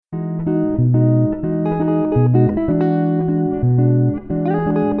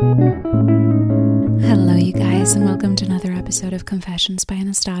welcome to another episode of Confessions by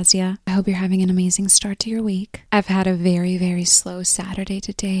Anastasia. I hope you're having an amazing start to your week. I've had a very slow Saturday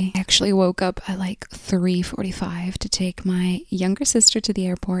today. I actually woke up at like 3:45 to take my younger sister to the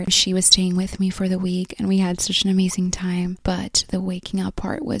airport. She was staying with me for the week and we had such an amazing time, but the waking up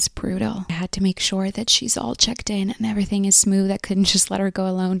part was brutal. I had to make sure that she's all checked in and everything is smooth. I couldn't just let her go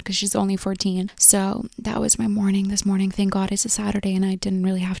alone because she's only 14. So that was my morning this morning. Thank God it's a Saturday and I didn't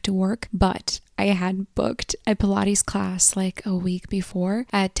really have to work, but I had booked a Pilates class like a week before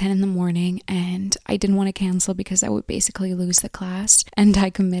at 10 in the morning and I didn't want to cancel because I would basically lose the class, and I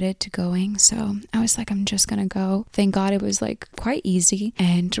committed to going. So I was like, I'm just gonna go. Thank God it was like quite easy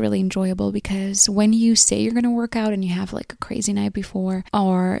and really enjoyable, because when you say you're gonna work out and you have like a crazy night before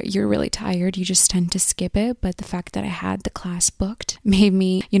or you're really tired, you just tend to skip it. But the fact that I had the class booked made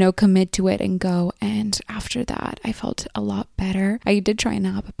me, commit to it and go. And after that, I felt a lot better. I did try a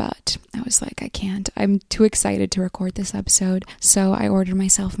nap, but I was like, I can't. I'm too excited to record this episode. So I ordered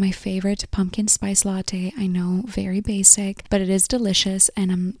myself my favorite pumpkin spice latte. I know, very basic, but it is delicious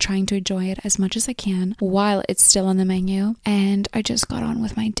and I'm trying to enjoy it as much as I can while it's still on the menu. And I just got on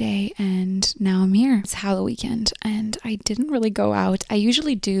with my day and now I'm here. It's Halloween weekend and I didn't really go out. I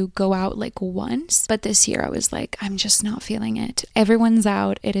usually do go out like once, but this year I was like, I'm just not feeling it. Everyone's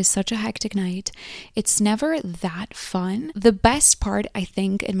out. It is such a hectic night. It's never that fun. The best part, I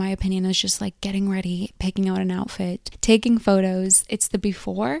think, in my opinion, is just like getting ready, picking out an outfit, taking photos. It's the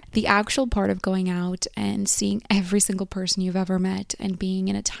before. The actual part of going out and seeing every single person you've ever met and being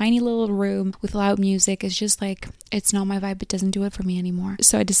in a tiny little room with loud music is just like, it's not my vibe. It doesn't do it for me anymore.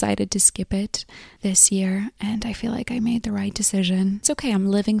 So I decided to skip it this year and I feel like I made the right decision. It's okay. I'm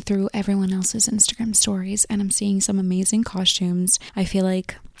living through everyone else's Instagram stories and I'm seeing some amazing costumes. I feel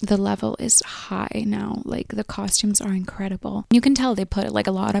like the level is high now. Like the costumes are incredible. You can tell they put like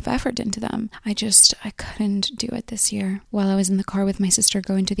a lot of effort into them. I couldn't do it this year. While I was in the car with my sister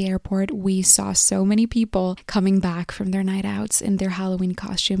going to the airport, we saw so many people coming back from their night outs in their Halloween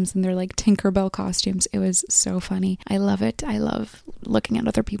costumes and their like Tinkerbell costumes. It was so funny. I love it. I love looking at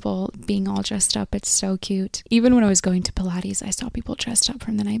other people being all dressed up. It's so cute. Even when I was going to Pilates, I saw people dressed up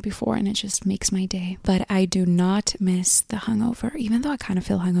from the night before and it just makes my day. But I do not miss the hungover, even though I kind of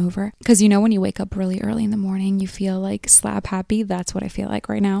feel hungover. Because when you wake up really early in the morning, you feel like slap happy. That's what I feel like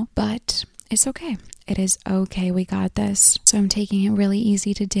right now. But it's okay. It is okay. We got this. So I'm taking it really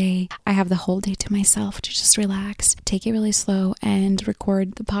easy today. I have the whole day to myself to just relax, take it really slow and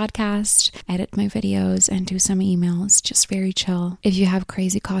record the podcast, edit my videos and do some emails. Just very chill. If you have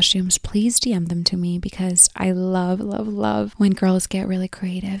crazy costumes, please DM them to me because I love when girls get really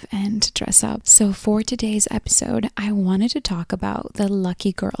creative and dress up. So for today's episode, I wanted to talk about the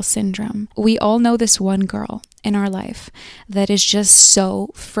lucky girl syndrome. We all know this one girl in our life that is just so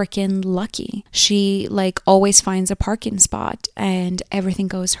freaking lucky. She always finds a parking spot and everything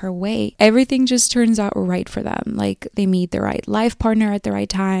goes her way. Everything just turns out right for them. Like they meet the right life partner at the right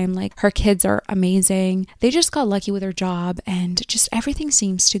time. Like her kids are amazing. They just got lucky with her job and just everything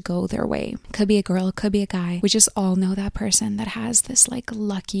seems to go their way. Could be a girl, could be a guy. We just all know that person that has this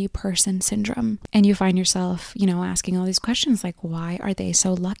lucky person syndrome. And you find yourself, asking all these questions like, why are they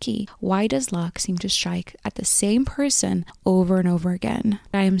so lucky? Why does luck seem to strike at the same person over and over again?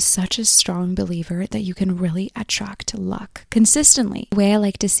 I am such a strong believer that you can really attract luck consistently. The way I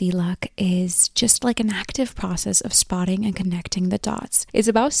like to see luck is just like an active process of spotting and connecting the dots. It's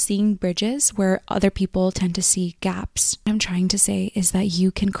about seeing bridges where other people tend to see gaps. What I'm trying to say is that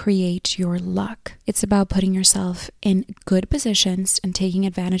you can create your luck. It's about putting yourself in good positions and taking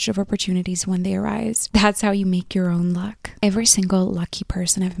advantage of opportunities when they arise. That's how you make your own luck. Every single lucky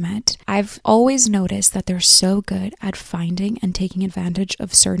person I've met, I've always noticed that they're so good at finding and taking advantage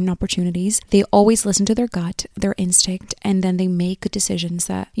of certain opportunities. They always listen to their gut, their instinct, and then they make good decisions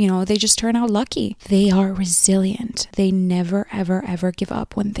that, they just turn out lucky. They are resilient. They never, ever give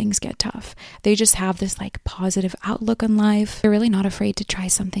up when things get tough. They just have this positive outlook on life. They're really not afraid to try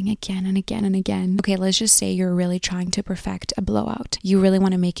something again and again and again. Okay, let's just say you're really trying to perfect a blowout. You really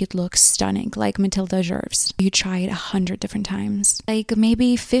want to make it look stunning, like Matilda Djerfs. You try it 100 different times.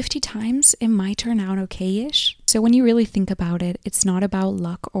 Maybe 50 times, it might turn out okay-ish. So when you really think about it, it's not about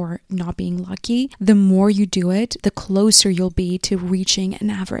luck or not being lucky. The more you do it, the closer you'll be to reaching an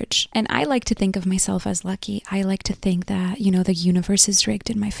average. And I like to think of myself as lucky. I like to think that, the universe is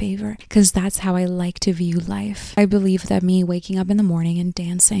rigged in my favor because that's how I like to view life. I believe that me waking up in the morning and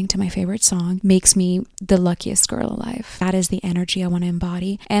dancing to my favorite song makes me the luckiest girl alive. That is the energy I want to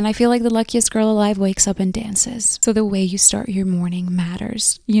embody. And I feel like the luckiest girl alive wakes up and dances. So the way you start your morning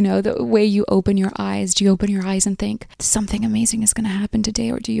matters. The way you open your eyes. Do you open your eyes and think something amazing is going to happen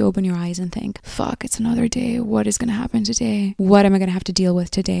today? Or do you open your eyes and think, fuck, it's another day. What is going to happen today? What am I going to have to deal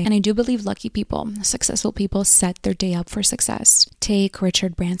with today? And I do believe lucky people, successful people, set their day up for success. Take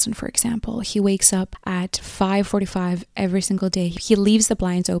Richard Branson, for example. He wakes up at 5:45 every single day. He leaves the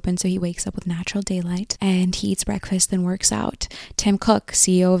blinds open, so he wakes up with natural daylight, and he eats breakfast, then works out. Tim Cook,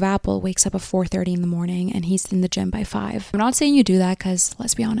 CEO of Apple, wakes up at 4:30 in the morning, and he's in the gym by 5. I'm not saying you do that, because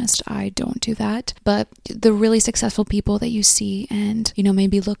let's be honest, I don't do that. But the really successful people that you see and,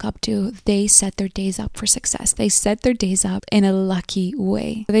 maybe look up to, they set their days up for success. They set their days up in a lucky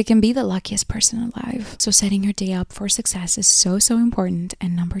way. They can be the luckiest person alive. So setting your day up for success is so important.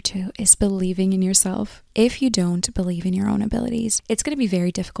 And number 2 is believing in yourself. If you don't believe in your own abilities, it's going to be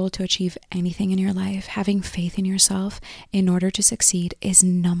very difficult to achieve anything in your life. Having faith in yourself in order to succeed is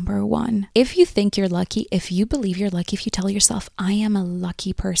number 1. If you think you're lucky, if you believe you're lucky, if you tell yourself, I am a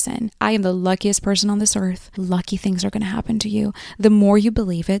lucky person, I am the luckiest person on this earth, lucky things are going to happen to you. The more you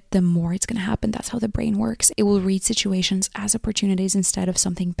believe it, the more it's going to happen. That's how the brain works. It will read situations as opportunities instead of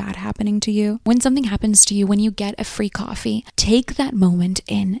something bad happening to you. When something happens to you, when you get a free coffee, take that moment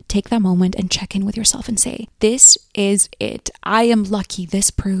and check in with yourself and say, this is it. I am lucky. This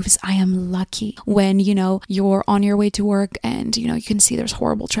proves I am lucky. When, you're on your way to work and, you can see there's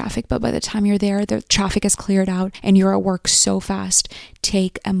horrible traffic, but by the time you're there, the traffic is cleared out and you're at work so fast.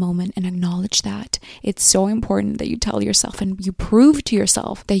 Take a moment and acknowledge that. It's so important that you tell yourself and you prove to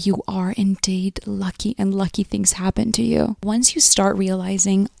yourself that you are indeed lucky and lucky things happen to you. Once you start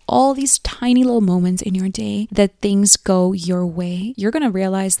realizing all these tiny little moments in your day that things go your way, you're going to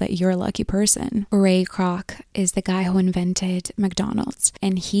realize that you're a lucky person. Ray Kroc is the guy who invented McDonald's,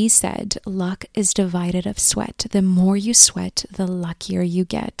 and he said, luck is divided of sweat. The more you sweat, the luckier you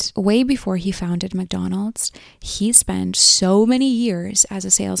get. Way before he founded McDonald's, he spent so many years as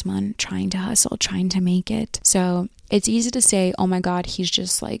a salesman trying to hustle, trying to make it. So it's easy to say, oh my God, he's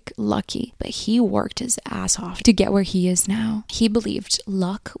just lucky, but he worked his ass off to get where he is now. He believed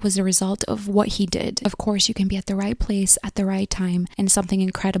luck was a result of what he did. Of course, you can be at the right place at the right time and something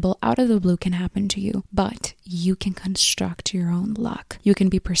incredible out of the blue can happen to you, but you can construct your own luck. You can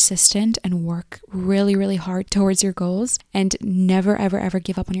be persistent and work really, really hard towards your goals and never, ever, ever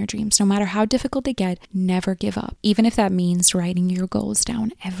give up on your dreams. No matter how difficult they get, never give up. Even if that means writing your goals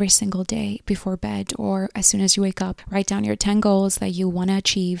down every single day before bed or as soon as you wake up. Write down your 10 goals that you want to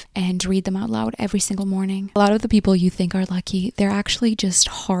achieve and read them out loud every single morning. A lot of the people you think are lucky, they're actually just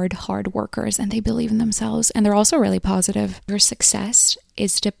hard workers and they believe in themselves and they're also really positive. Your success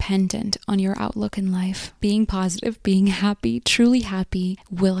is dependent on your outlook in life. Being positive, being happy, truly happy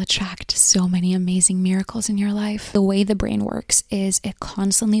will attract so many amazing miracles in your life. The way the brain works is it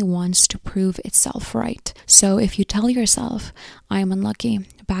constantly wants to prove itself right. So if you tell yourself, I am unlucky,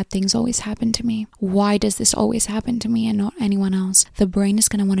 bad things always happen to me, why does this always happen to me and not anyone else? The brain is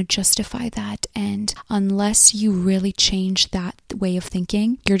going to want to justify that, and unless you really change that way of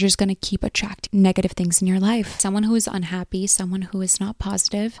thinking, you're just going to keep attracting negative things in your life. Someone who is unhappy, someone who is not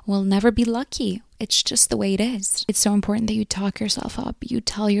positive will never be lucky. It's just the way it is. It's so important that you talk yourself up. You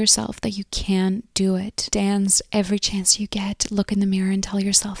tell yourself that you can do it. Dance every chance you get. Look in the mirror and tell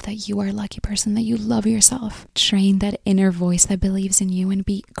yourself that you are a lucky person, that you love yourself. Train that inner voice that believes in you and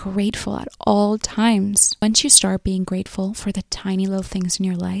be grateful at all times. Once you start being grateful for the tiny little things in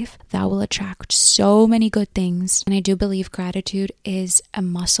your life, that will attract so many good things. And I do believe gratitude is a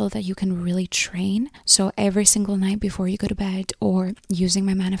muscle that you can really train. So every single night before you go to bed, or using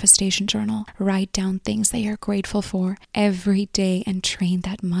my manifestation journal, write down things that you're grateful for every day and train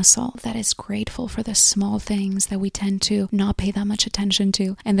that muscle that is grateful for the small things that we tend to not pay that much attention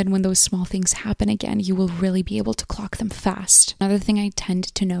to. And then when those small things happen again, you will really be able to clock them fast. Another thing I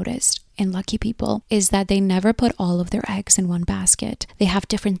tend to notice in lucky people is that they never put all of their eggs in one basket. They have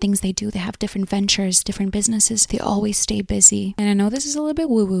different things they do. They have different ventures, different businesses. They always stay busy. And I know this is a little bit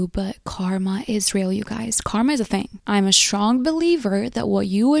woo-woo, but karma is real, you guys. Karma is a thing. I'm a strong believer that what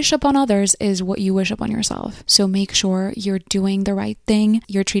you wish upon others is what you wish upon yourself. So make sure you're doing the right thing.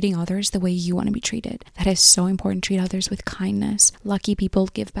 You're treating others the way you want to be treated. That is so important. Treat others with kindness. Lucky people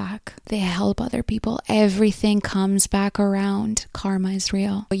give back. They help other people. Everything comes back around. Karma is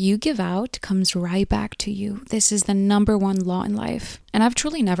real. What you give out comes right back to you. This is the number one law in life. And I've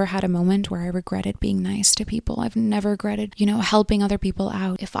truly never had a moment where I regretted being nice to people. I've never regretted, helping other people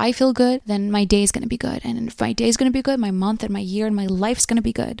out. If I feel good, then my day is going to be good. And if my day is going to be good, my month and my year and my life's going to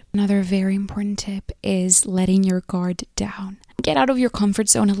be good. Another very important tip is letting your guard down. Get out of your comfort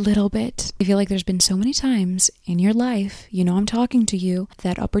zone a little bit. I feel like there's been so many times in your life, I'm talking to you,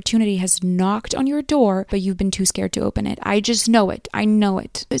 that opportunity has knocked on your door, but you've been too scared to open it. I just know it. I know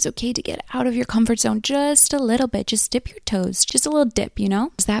it. It's okay to get out of your comfort zone just a little bit. Just dip your toes. Just a little dip,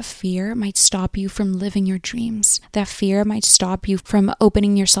 Because that fear might stop you from living your dreams. That fear might stop you from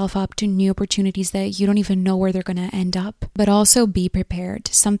opening yourself up to new opportunities that you don't even know where they're going to end up. But also be prepared.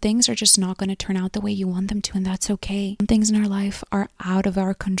 Some things are just not going to turn out the way you want them to, and that's okay. Some things in our life are out of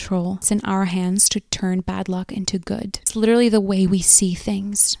our control. It's in our hands to turn bad luck into good. It's literally the way we see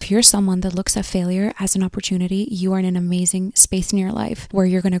things. If you're someone that looks at failure as an opportunity, you are in an amazing space in your life where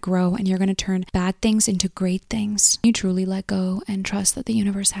you're going to grow and you're going to turn bad things into great things. You truly let go and trust that the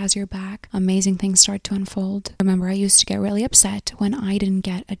universe has your back. Amazing things start to unfold. Remember, I used to get really upset when I didn't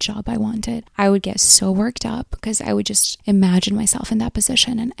get a job I wanted. I would get so worked up because I would just imagine myself in that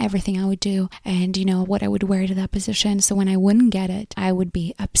position and everything I would do and, what I would wear to that position. So when I wouldn't get it, I would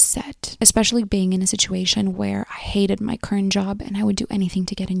be upset, especially being in a situation where I hated my current job and I would do anything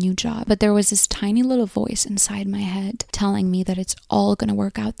to get a new job. But there was this tiny little voice inside my head telling me that it's all going to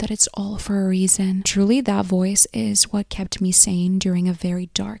work out, that it's all for a reason. Truly, that voice is what kept me sane during a very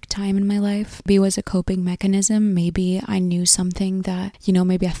dark time in my life. Maybe it was a coping mechanism. Maybe I knew something that,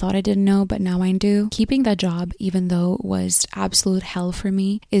 maybe I thought I didn't know, but now I do. Keeping that job, even though it was absolute hell for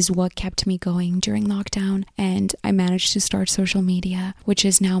me, is what kept me going during lockdown. And I managed to start social media, which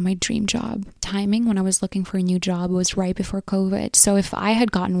is now my dream job. Timing when I was looking for a new job was right before COVID. So if I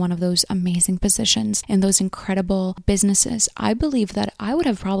had gotten one of those amazing positions in those incredible businesses, I believe that I would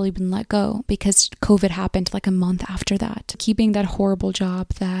have probably been let go because COVID happened like a month after that. Keeping that horrible job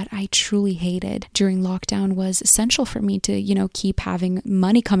that I truly hated during lockdown was essential for me to, keep having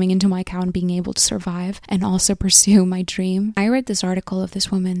money coming into my account, being able to survive and also pursue my dream. I read this article of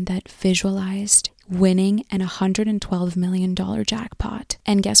this woman that visualized winning an $112 million jackpot.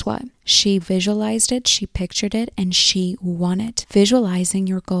 And guess what? She visualized it, she pictured it, and she won it. Visualizing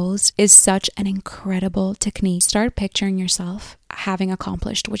your goals is such an incredible technique. Start picturing yourself having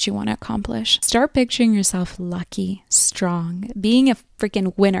accomplished what you want to accomplish. Start picturing yourself lucky, strong, being a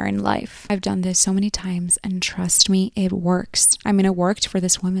freaking winner in life. I've done this so many times, and trust me, it works. It worked for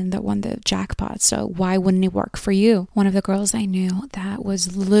this woman that won the jackpot, so why wouldn't it work for you? One of the girls I knew that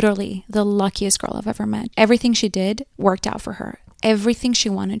was literally the luckiest girl I've ever met. Everything she did worked out for her. Everything she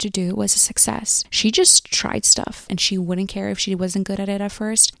wanted to do was a success. She just tried stuff and she wouldn't care if she wasn't good at it at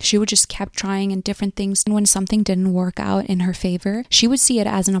first. She would just kept trying and different things. And when something didn't work out in her favor, she would see it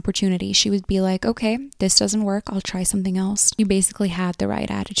as an opportunity. She would be like, okay, this doesn't work. I'll try something else. She basically had the right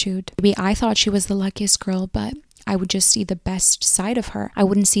attitude. Maybe I thought she was the luckiest girl, but I would just see the best side of her. I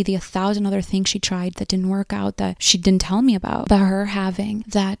wouldn't see the 1,000 other things she tried that didn't work out that she didn't tell me about. But her having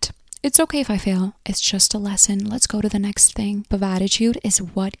that, it's okay if I fail. It's just a lesson. Let's go to the next thing. But attitude is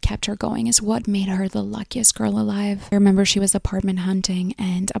what kept her going, is what made her the luckiest girl alive. I remember she was apartment hunting,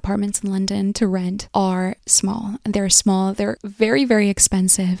 and apartments in London to rent are small. They're small. They're very, very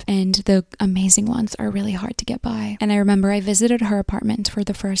expensive. And the amazing ones are really hard to get by. And I remember I visited her apartment for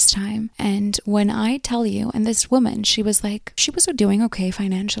the first time. And when I tell you, and this woman, she was doing okay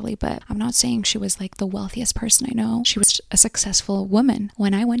financially, but I'm not saying she was like the wealthiest person I know. She was a successful woman.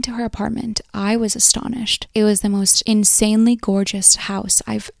 When I went to her apartment, I was astonished. It was the most insanely gorgeous house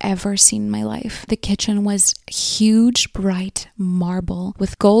I've ever seen in my life. The kitchen was huge, bright marble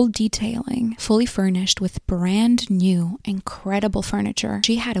with gold detailing, fully furnished with brand new, incredible furniture.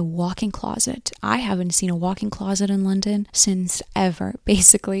 She had a walk-in closet. I haven't seen a walk-in closet in London since ever,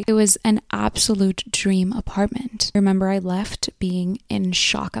 basically. It was an absolute dream apartment. I remember I left being in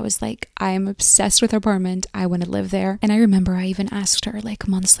shock. I was like, I am obsessed with her apartment. I want to live there. And I remember I even asked her like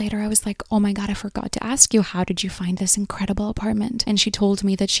months later, I was like, oh my God, I forgot to ask you, how did you find this incredible apartment? And she told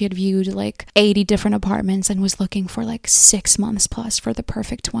me that she had viewed like 80 different apartments and was looking for like 6 months plus for the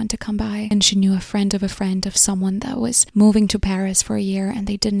perfect one to come by. And she knew a friend of someone that was moving to Paris for a year and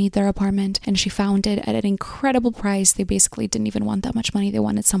they didn't need their apartment. And she found it at an incredible price. They basically didn't even want that much money. They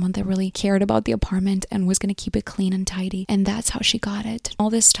wanted someone that really cared about the apartment and was going to keep it clean and tidy. And that's how she got it. All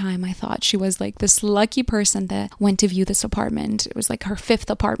this time, I thought she was like this lucky person that went to view this apartment. It was like her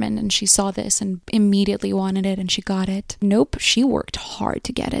 5th apartment, and she saw this and immediately wanted it and she got it. Nope, she worked hard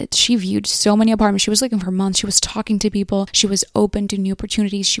to get it. She viewed so many apartments. She was looking for months. She was talking to people. She was open to new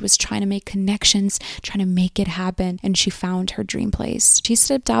opportunities. She was trying to make connections, trying to make it happen, and she found her dream place. She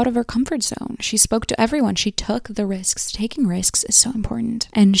stepped out of her comfort zone. She spoke to everyone. She took the risks. Taking risks is so important.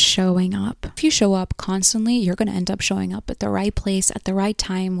 And showing up. If you show up constantly, you're going to end up showing up at the right place at the right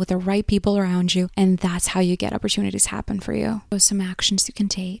time with the right people around you, and that's how you get opportunities happen for you. So some actions you can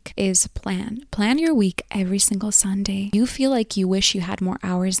take. week is plan. Plan your week every single Sunday. You feel like you wish you had more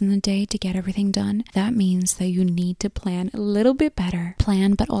hours in the day to get everything done. That means that you need to plan a little bit better.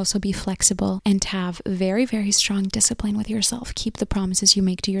 Plan, but also be flexible and have very, very strong discipline with yourself. Keep the promises you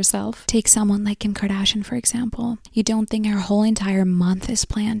make to yourself. Take someone like Kim Kardashian, for example. You don't think her whole entire month is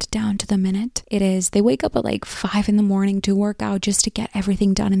planned down to the minute? It is. They wake up at like 5 in the morning to work out just to get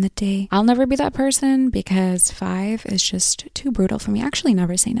everything done in the day. I'll never be that person because 5 is just too brutal for me. Actually,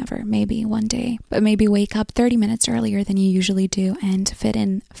 never say never. Maybe one day. But maybe wake up 30 minutes earlier than you usually do and fit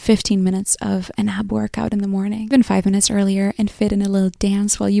in 15 minutes of an ab workout in the morning. Even 5 minutes earlier and fit in a little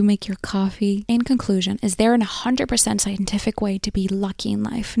dance while you make your coffee. In conclusion, is there an 100% scientific way to be lucky in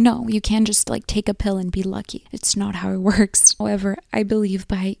life? No, you can't just like take a pill and be lucky. It's not how it works. However, I believe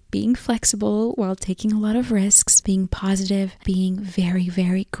by being flexible while taking a lot of risks, being positive, being very,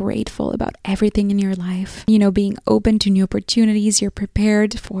 very grateful about everything in your life, being open to new opportunities, you're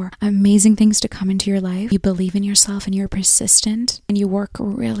prepared for amazing things to come into your life, you believe in yourself and you're persistent and you work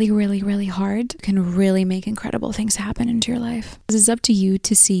really, really, really hard, you can really make incredible things happen into your life. It's up to you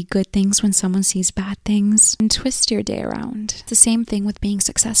to see good things when someone sees bad things and twist your day around. It's the same thing with being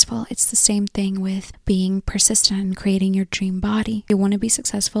successful. It's the same thing with being persistent and creating your dream body. You want to be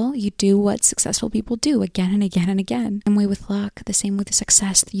successful, you do what successful people do again and again and again. And way with luck, the same with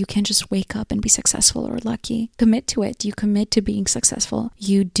success. You can't just wake up and be successful or lucky. Commit to it. You commit to being successful.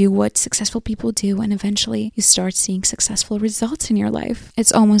 You do what successful people do, and eventually you start seeing successful results in your life.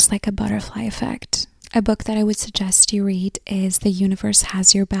 It's almost like a butterfly effect. A book that I would suggest you read is The Universe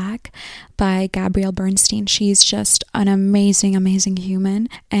Has Your Back by Gabrielle Bernstein. She's just an amazing, amazing human,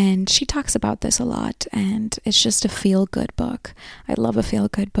 and she talks about this a lot, and it's just a feel-good book. I love a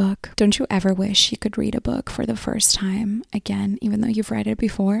feel-good book. Don't you ever wish you could read a book for the first time again, even though you've read it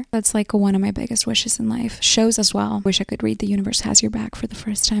before? That's like one of my biggest wishes in life. Shows as well. Wish I could read The Universe Has Your Back for the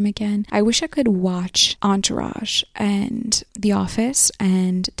first time again. I wish I could watch Entourage and The Office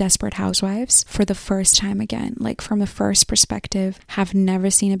and Desperate Housewives for the first time again, like from the first perspective. Have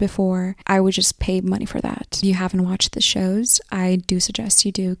never seen it before. I would just pay money for that. If you haven't watched the shows, I do suggest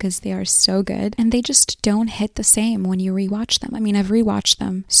you do because they are so good and they just don't hit the same when you rewatch them. I mean, I've rewatched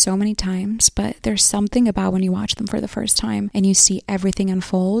them so many times, but there's something about when you watch them for the first time and you see everything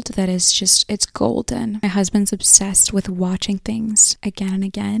unfold that is just, it's golden. My husband's obsessed with watching things again and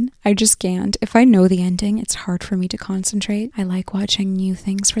again. I just can't. If I know the ending, it's hard for me to concentrate. I like watching new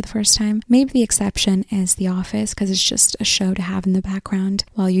things for the first time. Maybe the exception is The Office because it's just a show to have in the background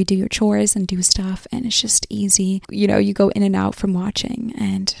while you do your chores and do stuff, and it's just easy. You go in and out from watching,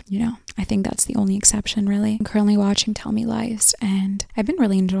 and I think that's the only exception, really. I'm currently watching Tell Me Lies, and I've been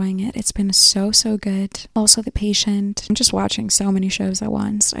really enjoying it. It's been so good. Also The Patient. I'm just watching so many shows at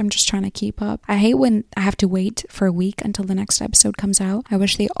once. I'm just trying to keep up. I hate when I have to wait for a week until the next episode comes out. I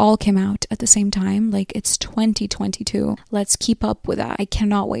wish they all came out at the same time. Like, it's 2022. Let's keep up with that. I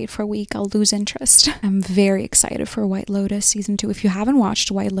cannot wait for a week. I'll lose interest. I'm very excited for White Lotus season 2. If you haven't watched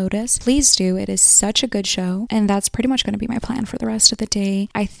White Lotus, please do. It is such a good show, and that's pretty much going to be my plan for the rest of the day.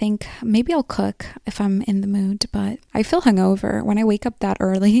 I think maybe I'll cook if I'm in the mood, but I feel hungover. When I wake up that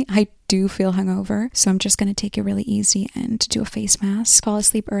early, I do feel hungover, so I'm just going to take it really easy and do a face mask, fall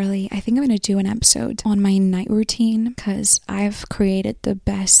asleep early. I think I'm going to do an episode on my night routine because I've created the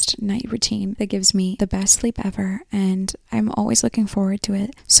best night routine that gives me the best sleep ever, and I'm always looking forward to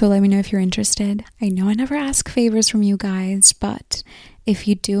it. So let me know if you're interested. I know I never ask favors from you guys, but if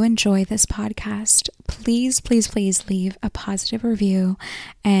you do enjoy this podcast, please leave a positive review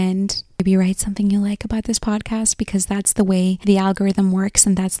and maybe write something you like about this podcast, because that's the way the algorithm works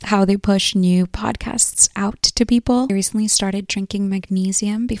and that's how they push new podcasts out to people. I recently started drinking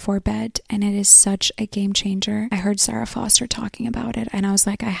magnesium before bed, and it is such a game changer. I heard Sarah Foster talking about it, and I was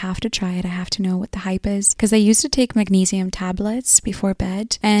like, I have to try it. I have to know what the hype is, because I used to take magnesium tablets before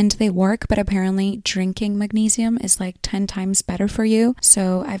bed and they work, but apparently drinking magnesium is like 10 times better for you.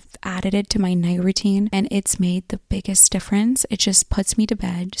 So I've added it to my night routine, and it's made the biggest difference. It just puts me to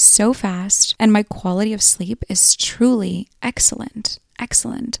bed so fast, and my quality of sleep is truly excellent.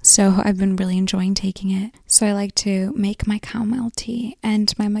 So I've been really enjoying taking it. So I like to make my chamomile tea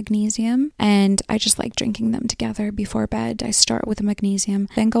and my magnesium, and I just like drinking them together before bed. I start with the magnesium,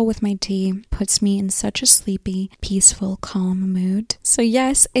 then go with my tea. Puts me in such a sleepy, peaceful, calm mood. So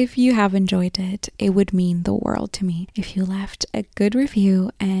yes, if you have enjoyed it, it would mean the world to me if you left a good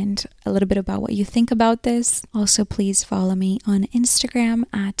review and a little bit about what you think about this. Also, please follow me on Instagram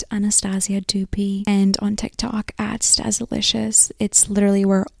at Anastasia Dupi and on TikTok at Stazalicious. It's literally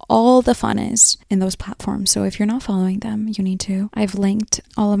where all the fun is in those platforms. So if you're not following them, you need to. I've linked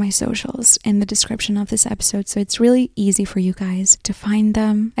all of my socials in the description of this episode, so it's really easy for you guys to find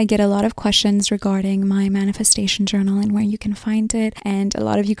them. I get a lot of questions regarding my manifestation journal and where you can find it, and a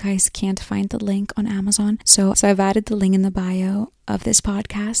lot of you guys can't find the link on Amazon. So I've added the link in the bio of this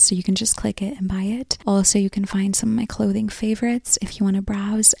podcast, so you can just click it and buy it. Also, you can find some of my clothing favorites if you want to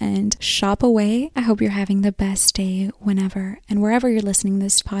browse and shop away. I hope you're having the best day whenever and wherever you're listening to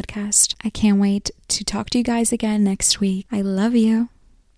this podcast. I can't wait to talk to you guys again next week. I love you.